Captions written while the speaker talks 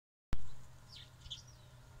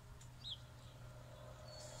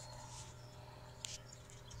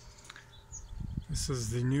This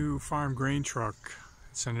is the new farm grain truck.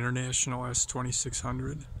 It's an International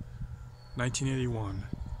S2600, 1981.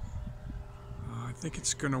 I think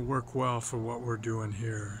it's going to work well for what we're doing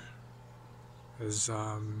here, as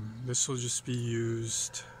this will just be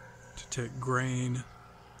used to take grain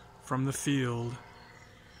from the field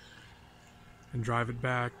and drive it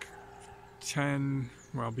back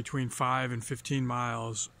between 5 and 15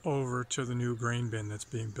 miles over to the new grain bin that's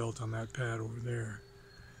being built on that pad over there.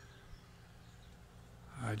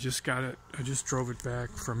 I just got it. I just drove it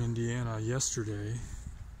back from Indiana yesterday,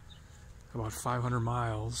 about 500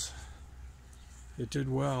 miles. It did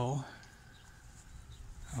well.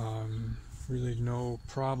 Really no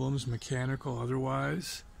problems, mechanical,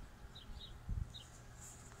 otherwise.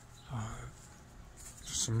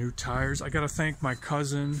 Some new tires. I got to thank my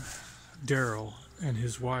cousin Darrell and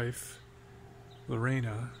his wife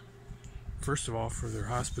Lorena, first of all, for their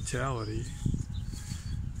hospitality.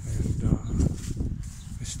 And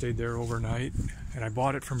I stayed there overnight, and I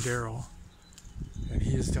bought it from Darrell, and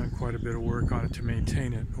he has done quite a bit of work on it to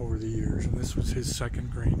maintain it over the years, and this was his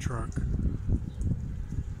second grain truck.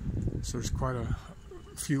 So there's quite a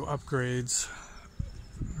few upgrades,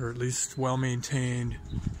 or at least well maintained.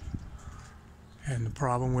 And the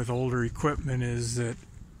problem with older equipment is that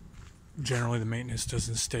generally the maintenance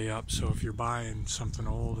doesn't stay up, so if you're buying something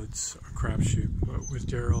old, it's a crapshoot. But with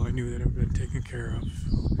Darrell, I knew that it had been taken care of.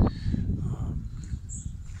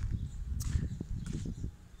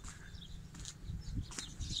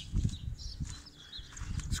 So,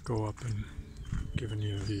 let's go up and giving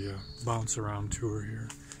you the bounce around tour here.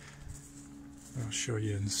 I'll show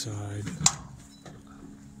you inside.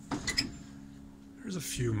 There's a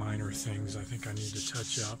few minor things I think I need to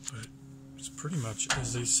touch up, but it's pretty much,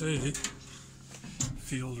 as they say,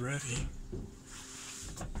 field ready.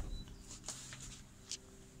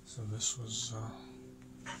 So this was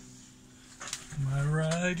my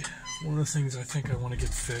ride. One of the things I think I want to get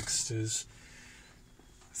fixed is,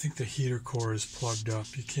 I think the heater core is plugged up.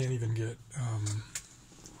 You can't even get,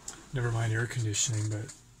 never mind air conditioning,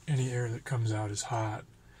 but any air that comes out is hot.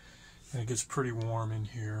 And it gets pretty warm in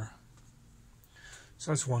here. So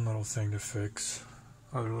that's one little thing to fix.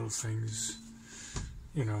 Other little things,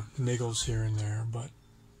 you know, niggles here and there, but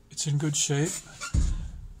it's in good shape.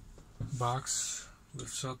 Box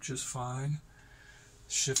lifts up just fine.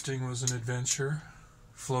 Shifting was an adventure.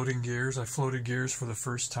 Floating gears, I floated gears for the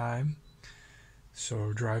first time.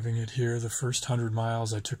 So driving it here, the first 100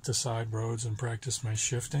 miles I took the side roads and practiced my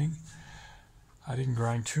shifting. I didn't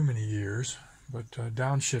grind too many gears, but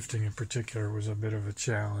downshifting in particular was a bit of a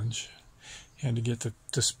challenge. And to get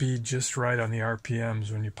the speed just right on the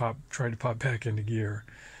RPMs when you try to pop back into gear.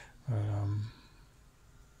 Yeah.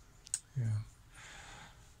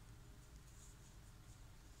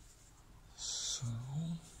 So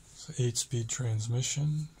it's an 8-speed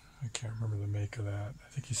transmission. I can't remember the make of that. I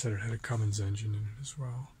think he said it had a Cummins engine in it as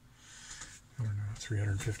well. I don't know,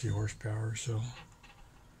 350 horsepower or so.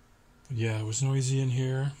 But yeah, it was noisy in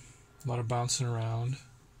here. A lot of bouncing around.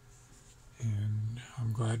 And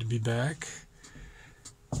I'm glad to be back.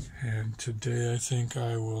 And today I think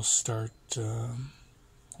I will start,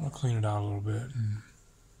 I'll clean it out a little bit and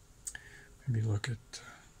maybe look at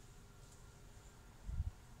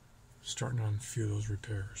starting on a few of those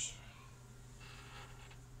repairs.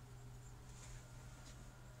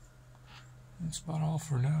 That's about all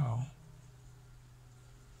for now.